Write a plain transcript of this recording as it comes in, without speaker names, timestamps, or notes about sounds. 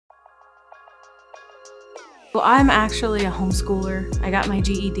Well, I'm actually a homeschooler. I got my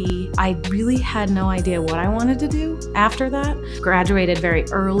GED. I really had no idea what I wanted to do after that. Graduated very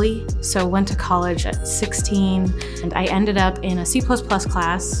early, so went to college at 16, and I ended up in a C++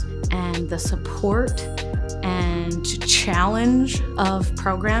 class, and the support and challenge of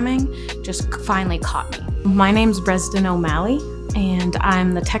programming just finally caught me. My name's Bresdin O'Malley, and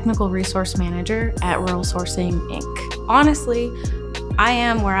I'm the Technical Resource Manager at Rural Sourcing, Inc. Honestly, I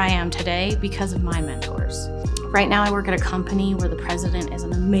am where I am today because of my mentors. Right now I work at a company where the president is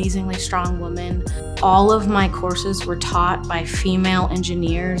an amazingly strong woman. All of my courses were taught by female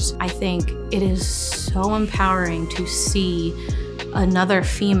engineers. I think it is so empowering to see another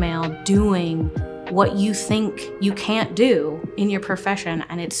female doing what you think you can't do in your profession,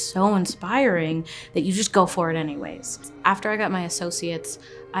 and it's so inspiring that you just go for it anyways. After I got my associates,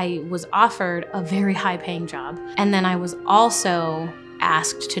 I was offered a very high-paying job, and then I was also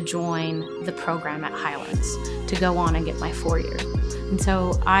asked to join the program at Highlands to go on and get my 4-year. And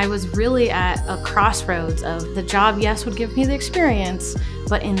so I was really at a crossroads of the job, yes, would give me the experience,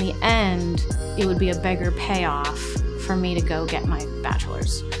 but in the end, it would be a bigger payoff for me to go get my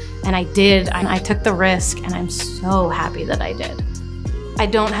bachelor's. And I did, and I took the risk, and I'm so happy that I did. I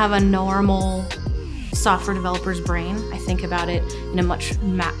don't have a normal software developer's brain. I think about it in a much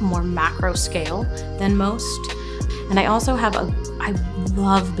more macro scale than most. And I also have I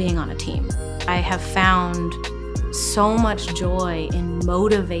love being on a team. I have found so much joy in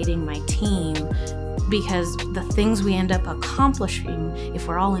motivating my team because the things we end up accomplishing, if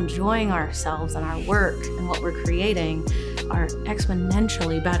we're all enjoying ourselves and our work and what we're creating, are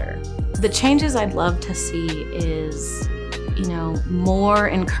exponentially better. The changes I'd love to see is, more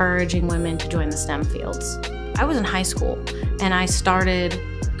encouraging women to join the STEM fields. I was in high school and I started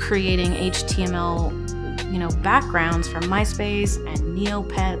creating HTML backgrounds from MySpace and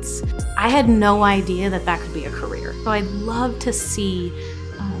Neopets. I had no idea that that could be a career. So I'd love to see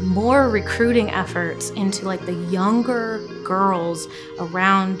more recruiting efforts into the younger girls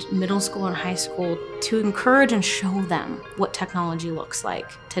around middle school and high school to encourage and show them what technology looks like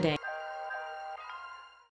today.